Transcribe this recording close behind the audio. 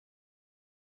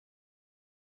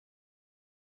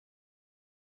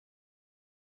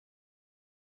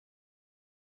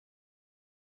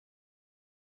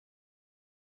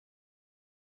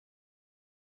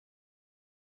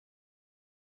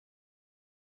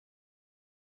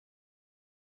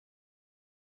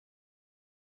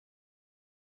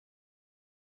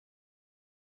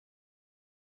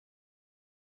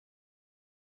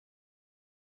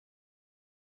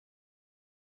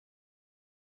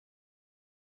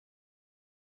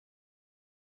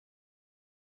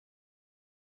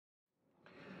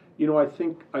I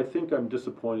think I'm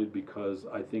disappointed because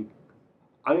I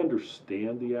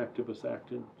understand the activist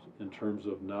action in terms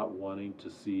of not wanting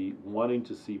to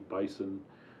see bison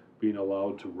being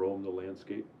allowed to roam the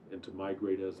landscape and to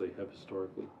migrate as they have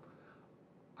historically.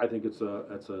 I think it's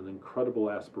an incredible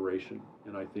aspiration,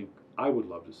 and I think I would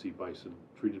love to see bison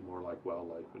treated more like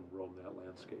wildlife and roam that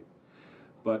landscape.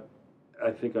 But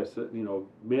I think I said,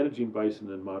 managing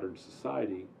bison in modern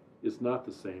society is not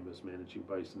the same as managing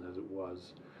bison as it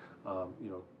was, um, you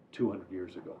know, 200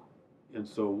 years ago. And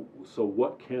so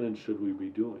what can and should we be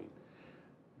doing?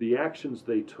 The actions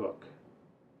they took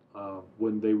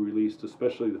when they released,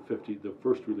 especially the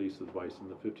first release of the bison,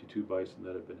 the 52 bison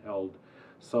that have been held,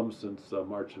 some since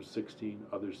March of 16,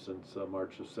 others since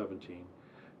March of 17.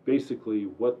 Basically,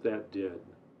 what that did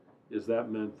is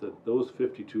that meant that those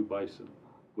 52 bison,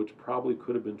 which probably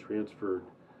could have been transferred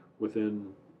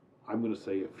within, I'm going to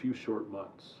say, a few short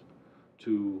months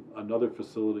to another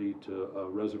facility, to a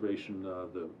reservation,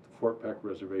 the Fort Peck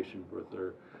Reservation, with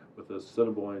the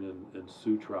Assiniboine and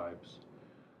Sioux tribes,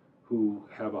 who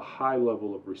have a high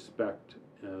level of respect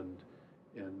and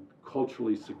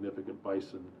culturally significant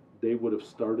bison. They would have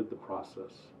started the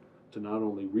process to not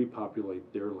only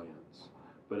repopulate their lands,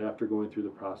 but after going through the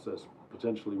process,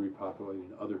 potentially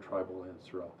repopulating other tribal lands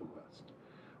throughout the West.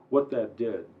 What that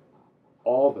did,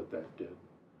 all that did,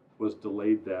 was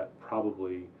delayed that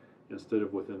probably, instead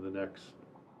of within the next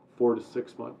 4 to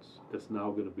 6 months, it's now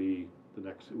going to be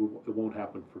it won't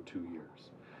happen for 2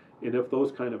 years. And if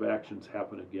those kind of actions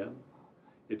happen again,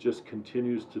 it just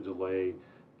continues to delay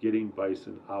getting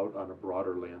bison out on a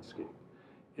broader landscape.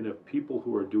 And if people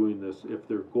who are doing this, if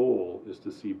their goal is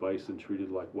to see bison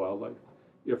treated like wildlife,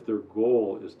 if their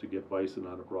goal is to get bison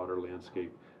on a broader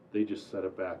landscape, they just set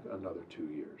it back another 2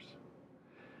 years.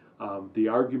 The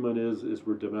argument is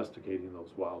we're domesticating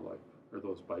those wildlife, or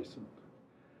those bison.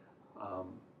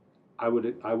 Um, I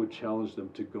would challenge them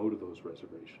to go to those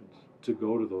reservations, to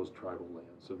go to those tribal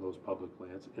lands and those public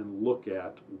lands, and look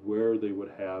at where they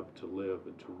would have to live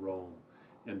and to roam,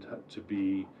 and to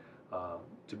be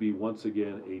once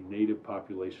again a native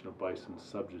population of bison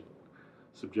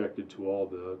subjected to all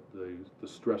the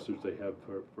stressors they have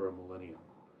for a millennium,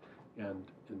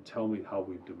 and tell me how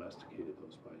we've domesticated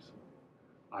those bison.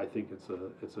 I think it's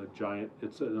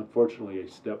unfortunately a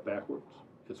step backwards.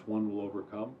 It's one we'll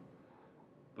overcome,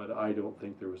 but I don't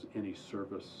think there was any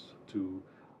service to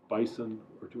bison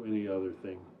or to any other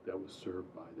thing that was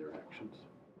served by their actions.